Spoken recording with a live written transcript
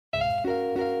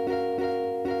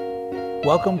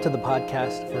Welcome to the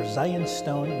podcast for Zion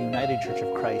Stone United Church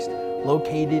of Christ,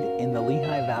 located in the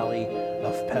Lehigh Valley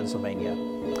of Pennsylvania.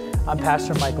 I'm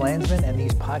Pastor Mike Landsman, and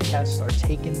these podcasts are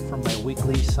taken from my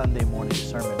weekly Sunday morning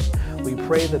sermons. We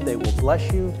pray that they will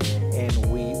bless you, and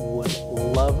we would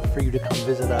love for you to come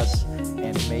visit us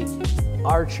and make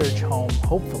our church home,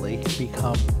 hopefully,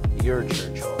 become your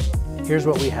church home. Here's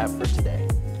what we have for today.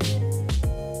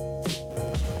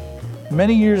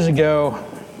 Many years ago,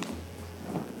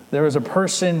 there was a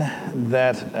person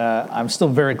that I'm still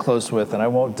very close with, and I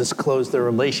won't disclose their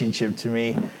relationship to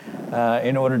me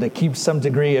in order to keep some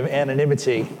degree of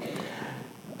anonymity.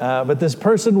 But this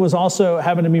person was also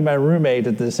happened to be my roommate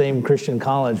at the same Christian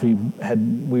college we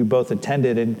both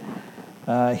attended, and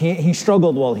he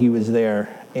struggled while he was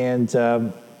there,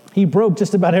 and he broke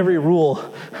just about every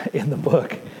rule in the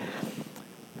book.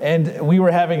 And we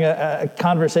were having a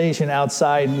conversation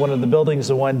outside one of the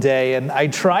buildings one day, and I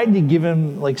tried to give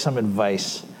him some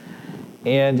advice,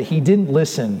 and he didn't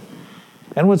listen.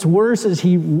 And what's worse is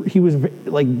he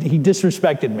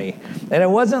disrespected me. And it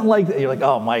wasn't like, you're like,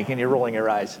 oh, Mike, and you're rolling your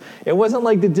eyes. It wasn't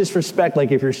like the disrespect,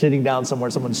 like if you're sitting down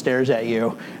somewhere, someone stares at you,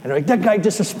 and you're like, that guy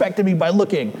disrespected me by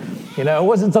looking. You know, it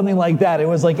wasn't something like that. It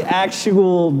was like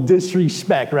actual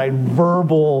disrespect, right?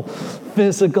 Verbal,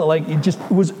 physical, like it just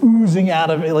was oozing out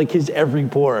of it, like his every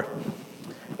pore.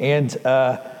 And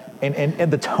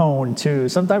the tone, too.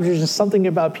 Sometimes there's just something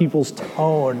about people's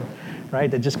tone, right,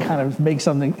 that just kind of makes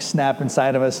something snap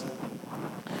inside of us.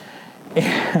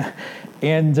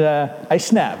 And I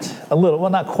snapped a little.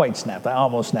 Well, not quite snapped. I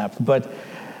almost snapped. But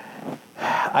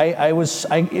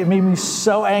it made me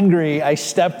so angry, I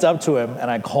stepped up to him and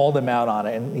I called him out on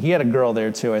it. And he had a girl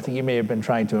there, too. I think he may have been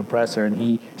trying to impress her. And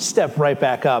he stepped right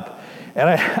back up. And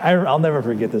I'll never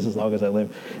forget this as long as I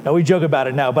live. Now, we joke about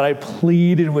it now, but I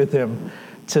pleaded with him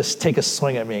to take a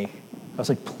swing at me. I was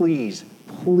like, please,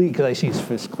 because I see his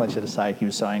fist clenched to the side. He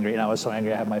was so angry, and I was so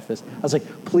angry I had my fist. I was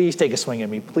like, please take a swing at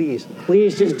me. Please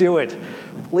just do it.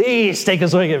 Please take a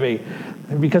swing at me.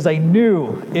 Because I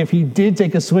knew if he did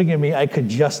take a swing at me, I could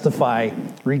justify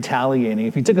retaliating.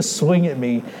 If he took a swing at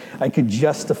me, I could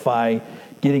justify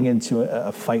getting into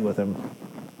a fight with him.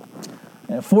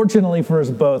 And fortunately for us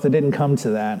both, it didn't come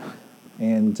to that.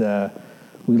 And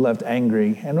we left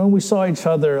angry. And when we saw each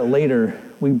other later,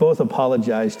 we both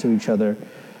apologized to each other,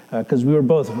 because we were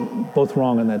both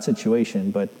wrong in that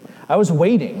situation. But I was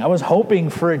waiting. I was hoping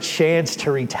for a chance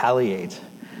to retaliate.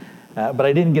 But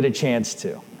I didn't get a chance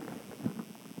to.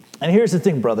 And here's the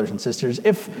thing, brothers and sisters.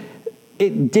 If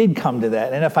it did come to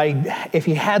that, and if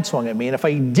he had swung at me, and if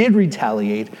I did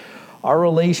retaliate, our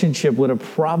relationship would have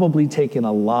probably taken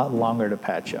a lot longer to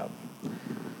patch up.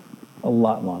 A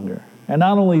lot longer. And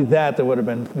not only that,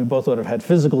 we both would have had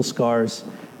physical scars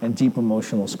and deep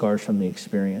emotional scars from the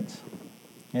experience.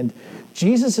 And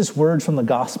Jesus' words from the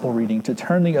gospel reading, to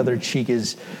turn the other cheek,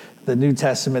 is, the New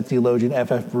Testament theologian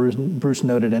F.F. Bruce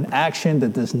noted, an action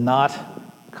that does not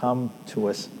come to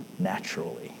us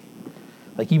naturally.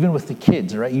 Like even with the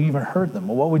kids, right? You even heard them.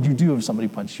 Well, what would you do if somebody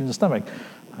punched you in the stomach?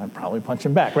 I'd probably punch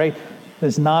him back, right?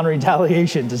 This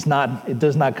non-retaliation does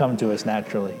not come to us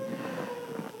naturally.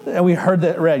 And we heard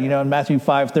that read, in Matthew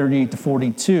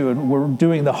 5:38-42, and we're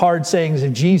doing the hard sayings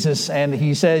of Jesus, and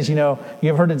he says, you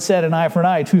have heard it said, an eye for an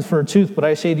eye, tooth for a tooth, but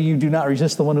I say to you, do not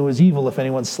resist the one who is evil. If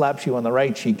anyone slaps you on the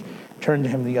right cheek, turn to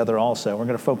him the other also. We're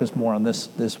going to focus more on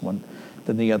this one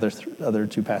than the other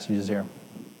two passages here.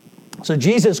 So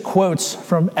Jesus quotes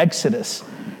from Exodus,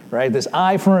 right? This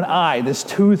eye for an eye, this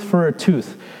tooth for a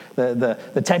tooth.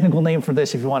 The technical name for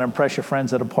this, if you want to impress your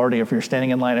friends at a party, if you're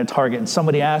standing in line at Target and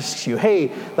somebody asks you, hey,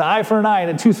 the eye for an eye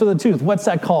and a tooth for the tooth, what's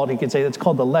that called? You can say that's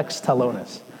called the lex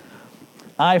talionis.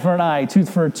 Eye for an eye,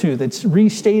 tooth for a tooth. It's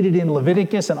restated in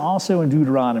Leviticus and also in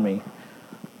Deuteronomy.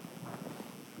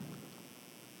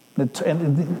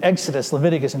 In Exodus,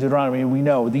 Leviticus, and Deuteronomy, we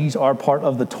know these are part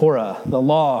of the Torah, the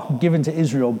law given to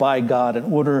Israel by God in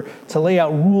order to lay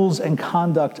out rules and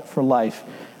conduct for life,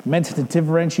 meant to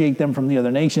differentiate them from the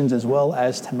other nations as well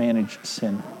as to manage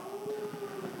sin.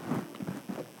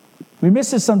 We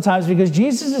miss this sometimes because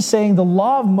Jesus is saying the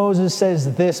law of Moses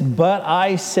says this, but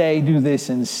I say do this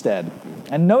instead.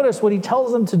 And notice what he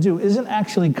tells them to do isn't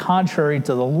actually contrary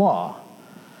to the law,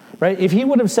 right? If he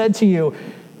would have said to you,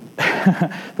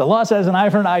 the law says an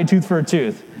eye for an eye, tooth for a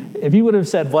tooth. If he would have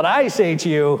said what I say to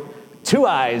you, 2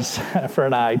 eyes for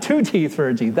an eye, 2 teeth for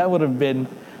a teeth, that would have been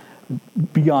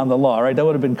beyond the law, right? That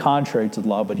would have been contrary to the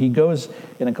law, but he goes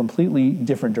in a completely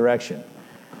different direction.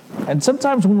 And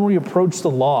sometimes when we approach the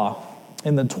law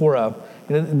in the Torah,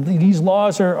 These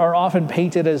laws are often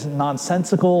painted as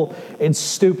nonsensical and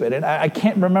stupid. And I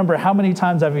can't remember how many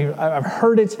times I've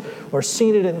heard it or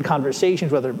seen it in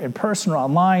conversations, whether in person or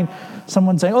online.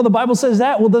 Someone saying, oh, the Bible says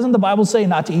that. Well, doesn't the Bible say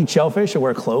not to eat shellfish or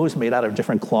wear clothes made out of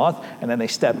different cloth? And then they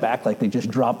step back like they just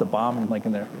dropped the bomb and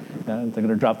they're going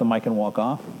to drop the mic and walk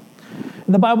off.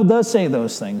 And the Bible does say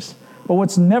those things. But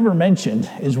what's never mentioned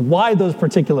is why those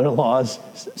particular laws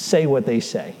say what they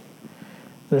say.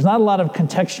 There's not a lot of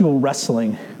contextual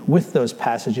wrestling with those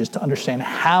passages to understand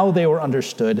how they were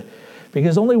understood,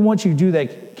 because only once you do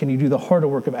that can you do the harder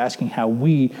work of asking how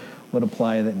we would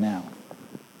apply that now.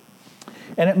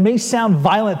 And it may sound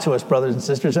violent to us, brothers and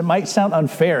sisters. It might sound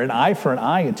unfair, an eye for an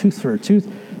eye, a tooth for a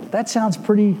tooth. That sounds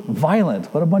pretty violent.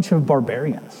 What a bunch of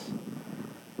barbarians.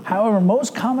 However,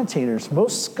 most commentators,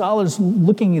 most scholars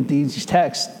looking at these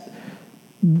texts,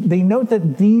 they note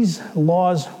that these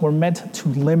laws were meant to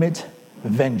limit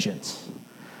vengeance.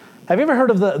 Have you ever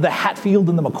heard of the Hatfield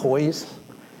and the McCoys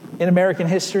in American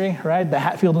history, right? The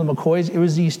Hatfield and the McCoys. It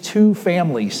was these two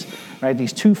families, right?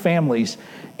 These two families.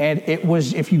 And it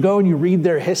was, if you go and you read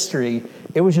their history,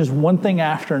 it was just one thing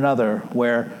after another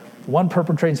where one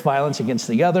perpetrates violence against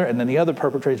the other, and then the other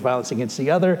perpetrates violence against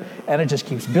the other, and it just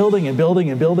keeps building and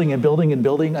building and building and building and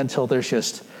building until there's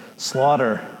just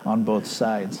slaughter on both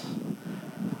sides.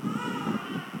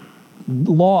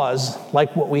 Laws,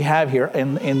 like what we have here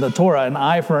in the Torah, an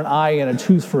eye for an eye and a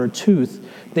tooth for a tooth,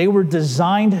 they were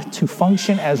designed to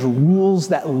function as rules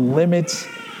that limit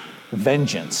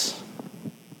vengeance,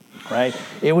 right?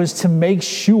 It was to make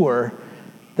sure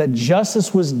that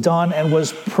justice was done and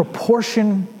was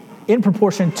in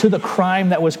proportion to the crime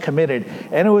that was committed.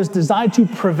 And it was designed to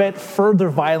prevent further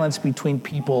violence between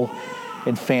people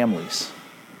and families.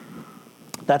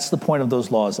 That's the point of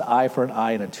those laws, an eye for an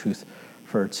eye and a tooth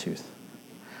for a tooth.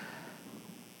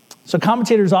 So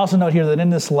commentators also note here that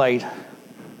in this light,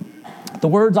 the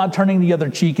words on turning the other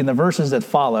cheek in the verses that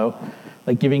follow,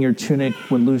 like giving your tunic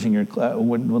when losing your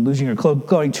cloak,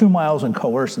 going 2 miles when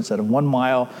coerced instead of 1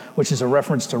 mile, which is a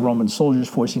reference to Roman soldiers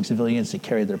forcing civilians to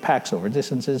carry their packs over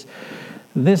distances.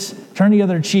 This turn the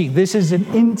other cheek, this is an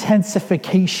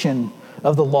intensification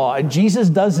of the law. And Jesus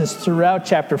does this throughout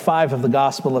chapter 5 of the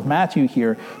Gospel of Matthew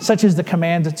here, such as the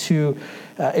command to,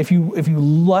 if you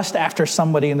lust after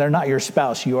somebody and they're not your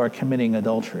spouse, you are committing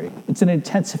adultery. It's an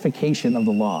intensification of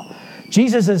the law.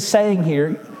 Jesus is saying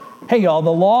here, hey, y'all,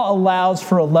 the law allows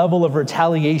for a level of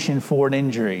retaliation for an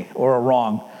injury or a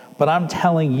wrong, but I'm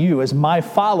telling you, as my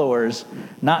followers,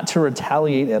 not to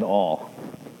retaliate at all.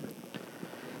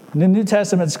 The New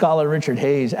Testament scholar Richard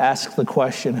Hayes asks the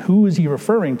question, who is he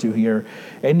referring to here?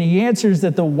 And he answers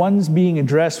that the ones being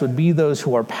addressed would be those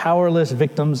who are powerless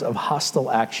victims of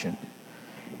hostile action.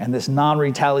 And this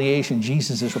non-retaliation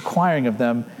Jesus is requiring of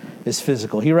them is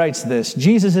physical. He writes this,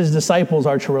 Jesus' disciples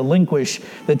are to relinquish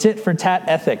the tit-for-tat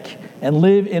ethic and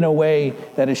live in a way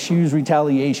that eschews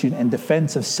retaliation and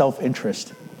defense of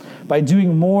self-interest. By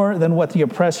doing more than what the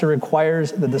oppressor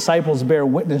requires, the disciples bear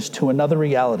witness to another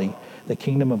reality, the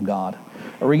kingdom of God,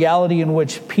 a reality in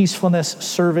which peacefulness,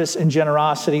 service, and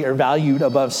generosity are valued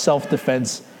above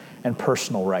self-defense and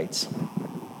personal rights.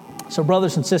 So,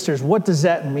 brothers and sisters, what does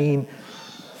that mean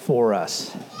for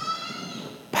us?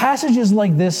 Passages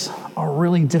like this are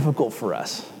really difficult for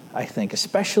us, I think,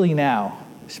 especially now,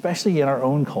 especially in our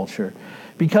own culture,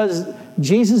 because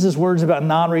Jesus' words about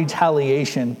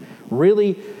non-retaliation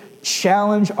really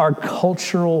challenge our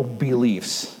cultural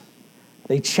beliefs.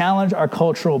 They challenge our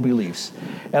cultural beliefs.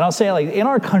 And I'll say, like, in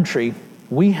our country,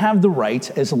 we have the right,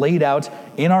 as laid out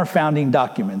in our founding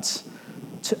documents,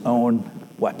 to own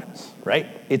weapons, right?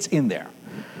 It's in there.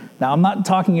 Now, I'm not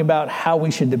talking about how we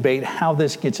should debate how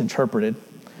this gets interpreted.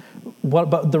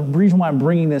 But the reason why I'm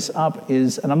bringing this up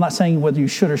is, and I'm not saying whether you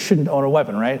should or shouldn't own a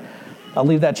weapon, right? I'll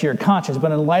leave that to your conscience.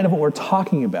 But in light of what we're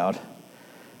talking about,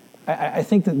 I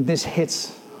think that this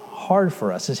hits hard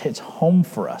for us. This hits home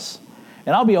for us.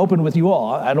 And I'll be open with you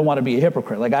all. I don't want to be a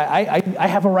hypocrite. Like, I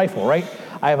have a rifle, right?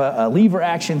 I have a lever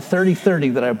action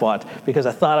 30-30 that I bought because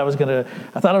I thought I was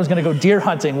gonna go deer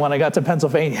hunting when I got to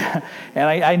Pennsylvania, and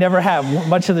I never have.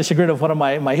 Much to the chagrin of one of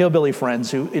my hillbilly friends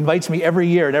who invites me every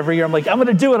year, and every year I'm like, I'm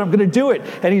gonna do it,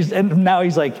 and now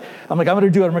he's like, I'm gonna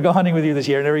do it. I'm gonna go hunting with you this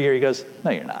year, and every year he goes,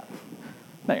 no, you're not,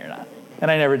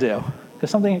 and I never do because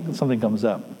something comes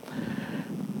up.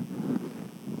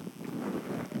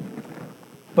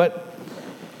 But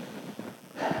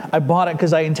I bought it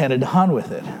because I intended to hunt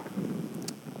with it.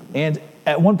 And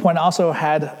at one point I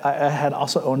had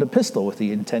also owned a pistol with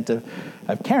the intent of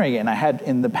carrying it. And I had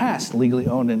in the past legally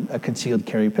owned a concealed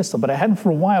carry pistol, but I hadn't for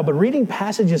a while. But reading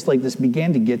passages like this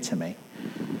began to get to me.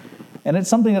 And it's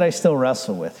something that I still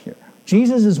wrestle with here.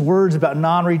 Jesus' words about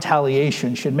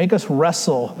non-retaliation should make us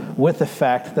wrestle with the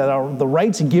fact that the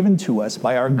rights given to us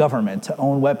by our government to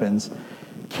own weapons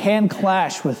can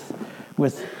clash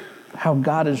with how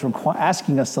God is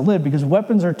asking us to live, because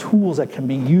weapons are tools that can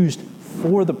be used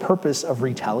for the purpose of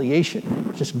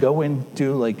retaliation. Just go and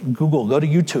do Google, go to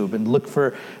YouTube and look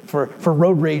for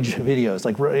road rage videos.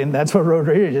 And that's what road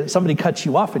rage is. Somebody cuts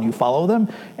you off and you follow them,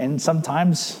 and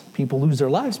sometimes people lose their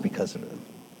lives because of it.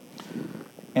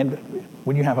 And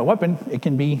when you have a weapon, it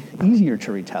can be easier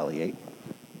to retaliate.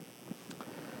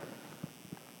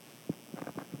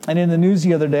 And in the news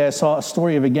the other day, I saw a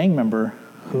story of a gang member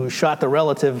who shot the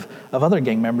relative of other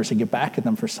gang members to get back at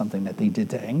them for something that they did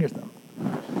to anger them.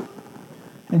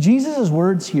 And Jesus'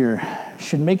 words here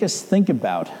should make us think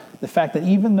about the fact that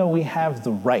even though we have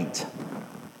the right,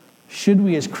 should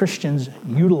we as Christians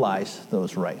utilize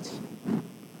those rights?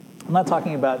 I'm not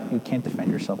talking about you can't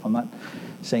defend yourself. I'm not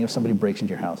saying if somebody breaks into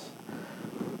your house.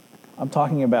 I'm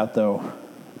talking about, though,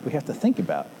 we have to think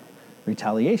about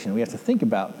retaliation. We have to think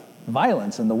about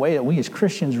violence and the way that we as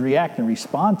Christians react and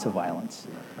respond to violence.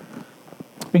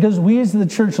 Because we as the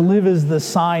church live as the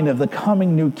sign of the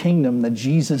coming new kingdom that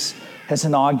Jesus has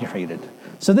inaugurated.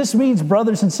 So this means,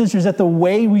 brothers and sisters, that the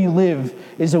way we live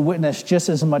is a witness just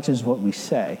as much as what we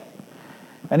say.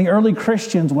 And the early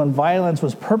Christians, when violence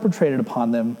was perpetrated upon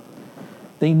them,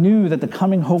 they knew that the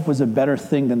coming hope was a better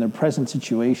thing than their present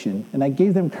situation, and that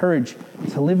gave them courage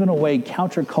to live in a way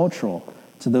countercultural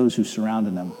to those who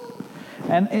surrounded them.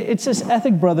 And it's this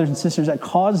ethic, brothers and sisters, that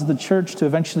caused the church to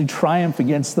eventually triumph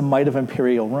against the might of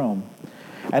imperial Rome.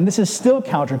 And this is still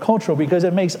countercultural because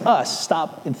it makes us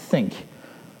stop and think.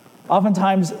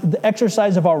 Oftentimes, the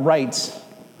exercise of our rights,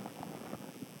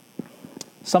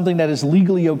 something that is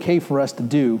legally okay for us to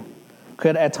do,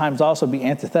 could at times also be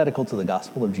antithetical to the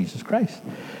gospel of Jesus Christ.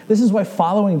 This is why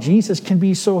following Jesus can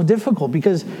be so difficult,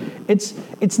 because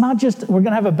it's not just, we're going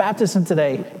to have a baptism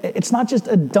today, it's not just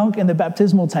a dunk in the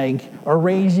baptismal tank or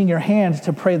raising your hand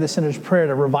to pray the sinner's prayer at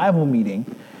a revival meeting.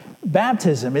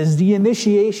 Baptism is the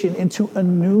initiation into a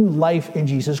new life in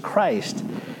Jesus Christ.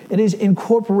 It is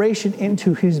incorporation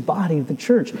into his body, the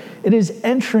church. It is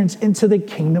entrance into the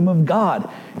kingdom of God.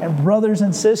 And brothers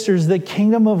and sisters, the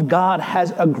kingdom of God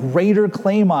has a greater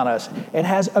claim on us. It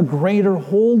has a greater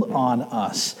hold on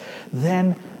us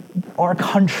than our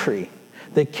country.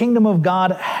 The kingdom of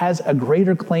God has a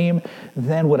greater claim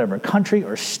than whatever country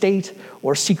or state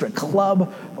or secret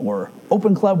club or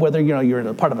open club, whether you're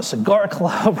a part of a cigar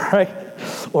club, right?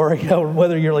 Or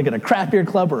whether you're in a craft beer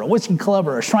club or a whiskey club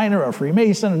or a Shriner or a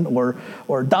Freemason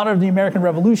or Daughter of the American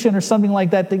Revolution or something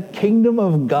like that. The kingdom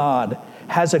of God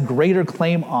has a greater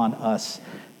claim on us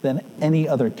than any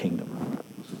other kingdom.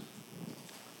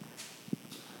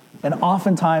 And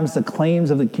oftentimes the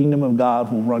claims of the kingdom of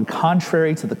God will run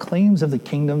contrary to the claims of the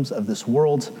kingdoms of this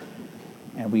world.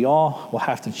 And we all will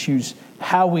have to choose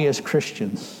how we as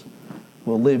Christians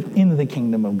will live in the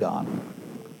kingdom of God.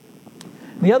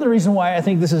 The other reason why I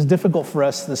think this is difficult for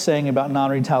us, the saying about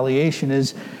non-retaliation,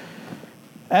 is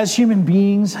as human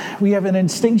beings, we have an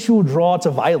instinctual draw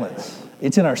to violence.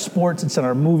 It's in our sports, it's in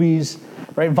our movies,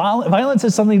 right? Violence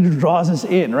is something that draws us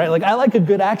in, right? I like a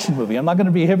good action movie. I'm not going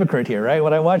to be a hypocrite here, right?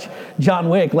 When I watch John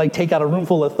Wick, take out a room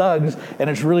full of thugs and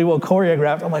it's really well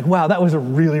choreographed, I'm like, wow, that was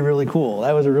really, really cool.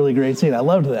 That was a really great scene. I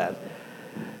loved that.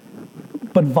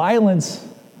 But violence,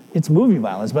 it's movie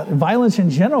violence, but violence in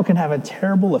general can have a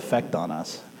terrible effect on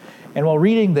us. And while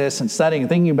reading this and studying and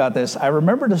thinking about this, I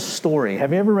remembered a story.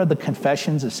 Have you ever read the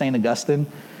Confessions of St. Augustine?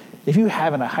 If you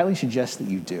haven't, I highly suggest that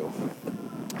you do.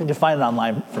 You can find it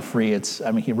online for free.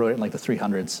 He wrote it in the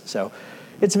 300s, so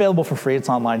it's available for free. It's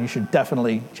online. You should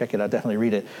definitely check it out, definitely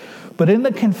read it. But in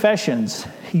the Confessions,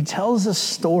 he tells a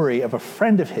story of a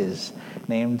friend of his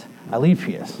named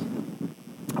Alypius.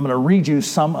 I'm going to read you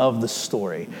some of the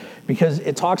story because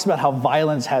it talks about how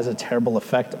violence has a terrible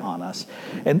effect on us.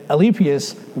 And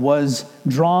Alypius was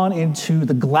drawn into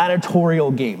the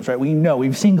gladiatorial games, right?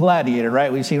 We've seen Gladiator,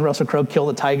 right? We've seen Russell Crowe kill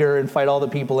the tiger and fight all the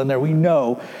people in there. We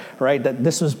know, right, that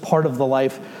this was part of the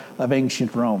life of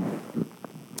ancient Rome.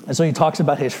 And so he talks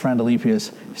about his friend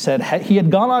Alypius. He said, he had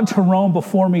gone on to Rome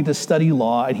before me to study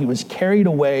law, and he was carried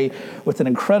away with an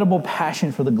incredible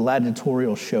passion for the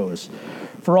gladiatorial shows.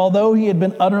 For although he had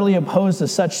been utterly opposed to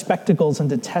such spectacles and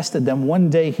detested them,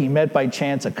 one day he met by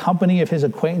chance a company of his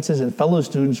acquaintances and fellow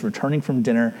students returning from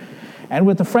dinner, and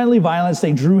with a friendly violence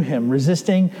they drew him,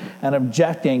 resisting and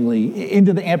objectingly,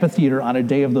 into the amphitheater on a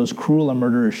day of those cruel and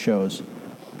murderous shows.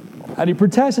 And he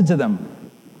protested to them,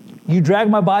 "You dragged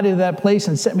my body to that place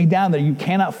and set me down there. You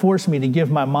cannot force me to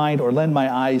give my mind or lend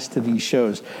my eyes to these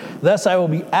shows. Thus I will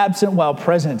be absent while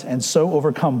present, and so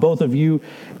overcome both of you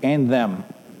and them."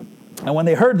 And when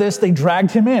they heard this, they dragged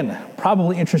him in,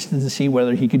 probably interested to see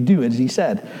whether he could do it, as he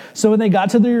said. So when they got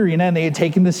to the arena and they had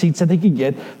taken the seats that they could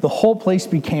get, the whole place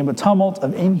became a tumult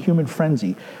of inhuman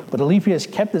frenzy. But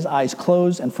Alypius kept his eyes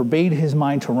closed and forbade his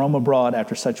mind to roam abroad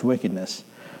after such wickedness.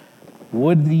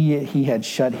 Would he had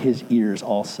shut his ears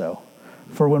also.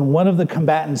 For when one of the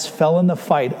combatants fell in the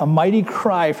fight, a mighty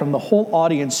cry from the whole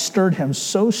audience stirred him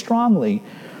so strongly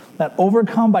that,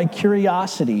 overcome by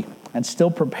curiosity and still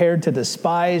prepared to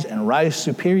despise and rise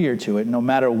superior to it, no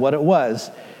matter what it was,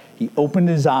 he opened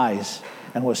his eyes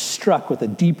and was struck with a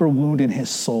deeper wound in his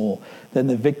soul than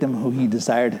the victim who he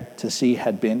desired to see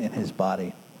had been in his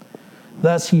body.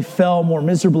 Thus he fell more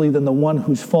miserably than the one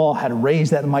whose fall had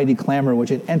raised that mighty clamor which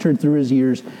had entered through his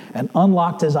ears and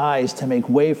unlocked his eyes to make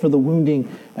way for the wounding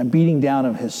and beating down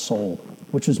of his soul,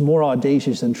 which was more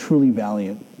audacious than truly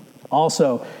valiant.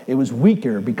 Also, it was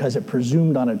weaker because it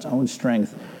presumed on its own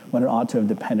strength when it ought to have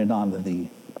depended on thee.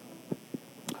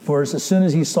 For as soon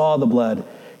as he saw the blood,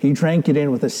 he drank it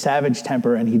in with a savage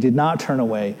temper, and he did not turn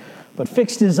away, but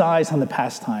fixed his eyes on the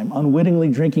pastime, unwittingly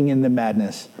drinking in the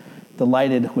madness,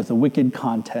 delighted with the wicked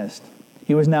contest.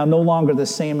 He was now no longer the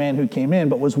same man who came in,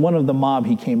 but was one of the mob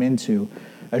he came into,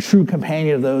 a true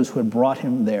companion of those who had brought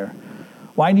him there.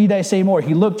 Why need I say more?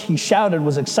 He looked, he shouted,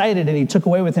 was excited, and he took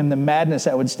away with him the madness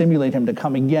that would stimulate him to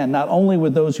come again, not only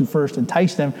with those who first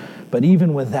enticed him, but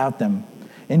even without them.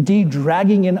 Indeed,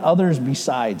 dragging in others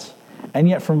besides. And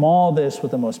yet from all this,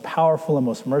 with the most powerful and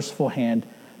most merciful hand,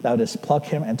 thou didst pluck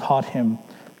him and taught him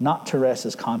not to rest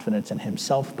his confidence in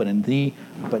himself, but in thee,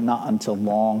 but not until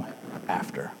long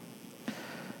after.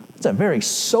 It's a very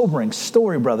sobering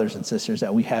story, brothers and sisters,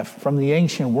 that we have from the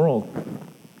ancient world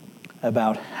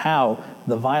about how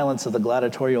the violence of the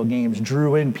gladiatorial games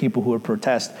drew in people who would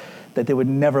protest that they would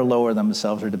never lower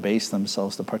themselves or debase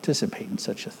themselves to participate in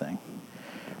such a thing,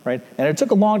 right? And it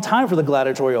took a long time for the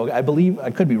gladiatorial, I believe,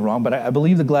 I could be wrong, but I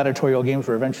believe the gladiatorial games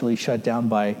were eventually shut down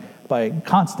by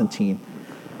Constantine.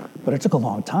 But it took a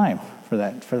long time for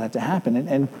that to happen.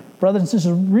 And brothers and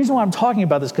sisters, the reason why I'm talking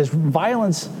about this, because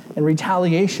violence and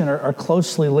retaliation are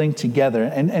closely linked together.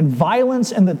 And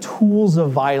violence and the tools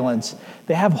of violence,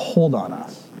 they have hold on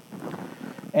us.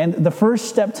 And the first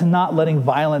step to not letting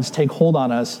violence take hold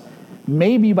on us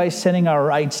may be by setting our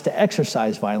rights to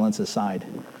exercise violence aside.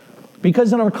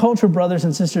 Because in our culture, brothers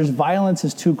and sisters, violence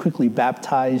is too quickly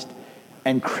baptized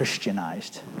and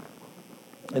Christianized.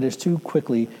 It is too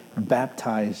quickly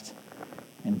baptized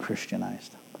and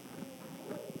Christianized.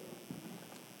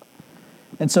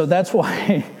 And so that's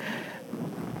why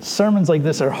sermons like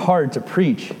this are hard to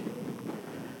preach,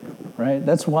 right?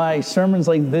 That's why sermons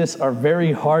like this are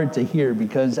very hard to hear,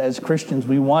 because as Christians,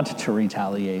 we want to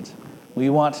retaliate. We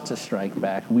want to strike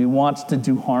back. We want to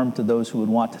do harm to those who would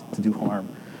want to do harm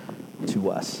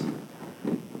to us.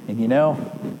 And you know,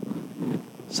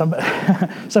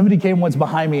 somebody came once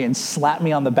behind me and slapped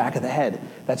me on the back of the head.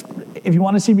 If you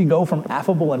want to see me go from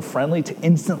affable and friendly to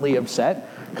instantly upset,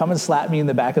 come and slap me in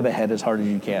the back of the head as hard as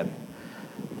you can.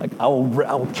 Like I'll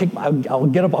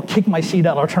get up, I'll kick my seat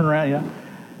out, I'll turn around, you know.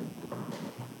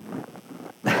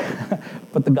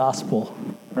 But the gospel,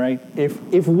 right?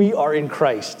 If we are in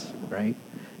Christ, right?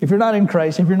 If you're not in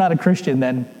Christ, if you're not a Christian,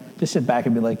 then just sit back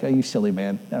and be like, "Oh, you silly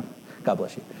man." Yeah, God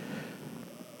bless you.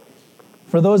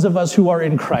 For those of us who are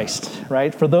in Christ,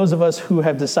 right? For those of us who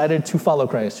have decided to follow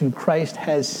Christ, who Christ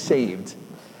has saved,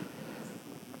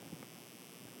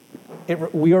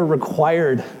 we are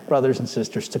required, brothers and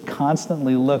sisters, to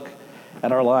constantly look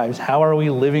at our lives. How are we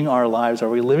living our lives? Are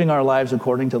we living our lives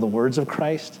according to the words of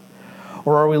Christ?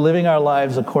 Or are we living our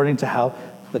lives according to how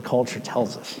the culture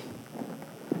tells us?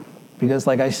 Because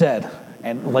like I said,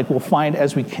 and like we'll find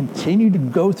as we continue to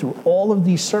go through all of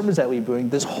these sermons that we've been doing,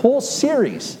 this whole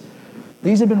series,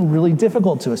 these have been really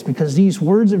difficult to us because these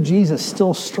words of Jesus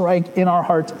still strike in our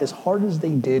hearts as hard as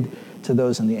they did to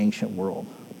those in the ancient world.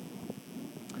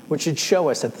 Which should show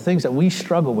us that the things that we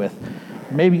struggle with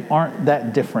maybe aren't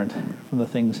that different from the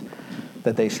things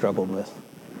that they struggled with.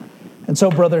 And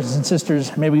so, brothers and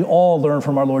sisters, may we all learn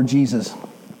from our Lord Jesus,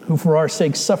 who for our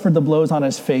sake suffered the blows on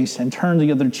his face and turned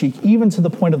the other cheek, even to the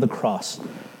point of the cross,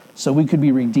 so we could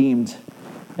be redeemed.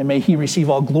 And may he receive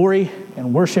all glory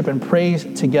and worship and praise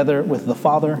together with the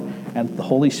Father and the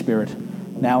Holy Spirit,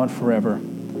 now and forever.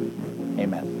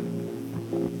 Amen.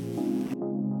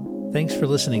 Thanks for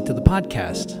listening to the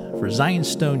podcast for Zion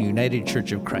Stone United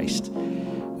Church of Christ.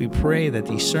 We pray that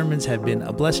these sermons have been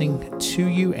a blessing to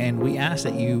you, and we ask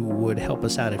that you would help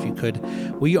us out if you could.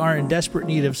 We are in desperate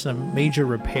need of some major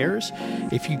repairs.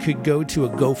 If you could go to a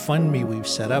GoFundMe we've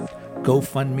set up,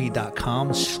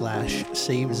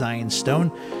 gofundme.com/Save Zion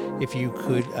Stone. If you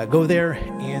could go there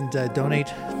and donate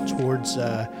towards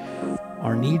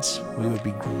our needs, we would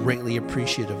be greatly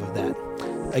appreciative of that.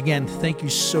 Again, thank you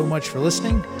so much for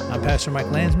listening. I'm Pastor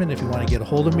Mike Landsman. If you want to get a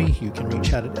hold of me, you can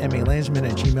reach out at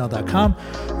malandsman@gmail.com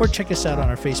or check us out on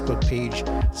our Facebook page,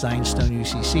 Zion Stone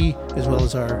UCC, as well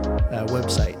as our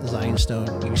website,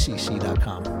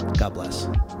 zionstoneucc.com. God bless.